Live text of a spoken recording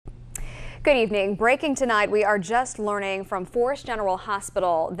Good evening. Breaking tonight, we are just learning from Forest General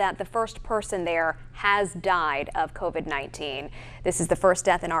Hospital that the first person there has died of COVID-19. This is the first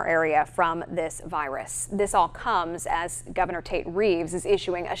death in our area from this virus. This all comes as Governor Tate Reeves is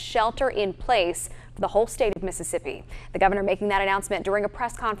issuing a shelter in place for the whole state of Mississippi. The governor making that announcement during a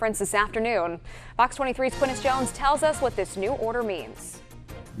press conference this afternoon. Fox 23's Quentis Jones tells us what this new order means.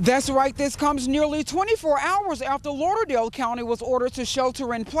 That's right. This comes nearly 24 hours after Lauderdale County was ordered to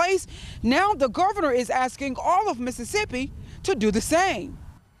shelter in place. Now the governor is asking all of Mississippi to do the same.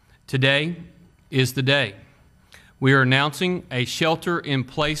 Today is the day. We are announcing a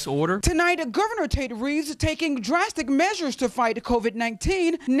shelter-in-place order. Tonight, Governor Tate Reeves taking drastic measures to fight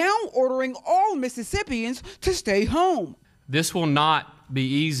COVID-19, now ordering all Mississippians to stay home. This will not be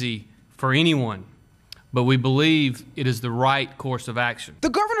easy for anyone, but we believe it is the right course of action. The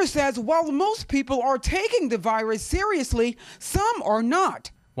governor says while most people are taking the virus seriously, some are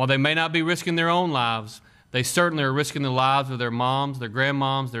not. While they may not be risking their own lives, they certainly are risking the lives of their moms, their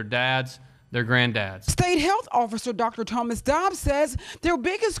grandmoms, their dads, their granddads. State Health Officer Dr. Thomas Dobbs says their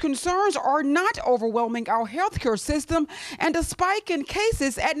biggest concerns are not overwhelming our healthcare system and a spike in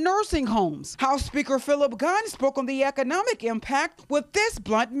cases at nursing homes. House Speaker Philip Gunn spoke on the economic impact with this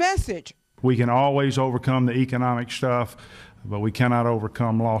blunt message. We can always overcome the economic stuff, but we cannot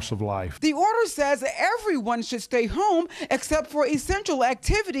overcome loss of life. The order says everyone should stay home except for essential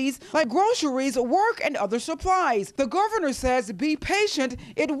activities like groceries, work, and other supplies. The governor says be patient,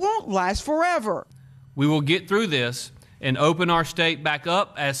 it won't last forever. We will get through this and open our state back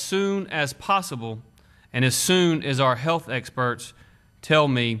up as soon as possible and as soon as our health experts tell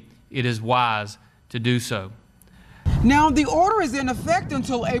me it is wise to do so. Now, the order is in effect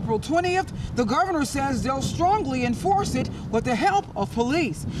until April 20th. The governor says they'll strongly enforce it with the help of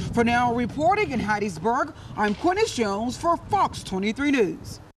police. For now, reporting in Hattiesburg, I'm Quentis Jones for Fox 23 News.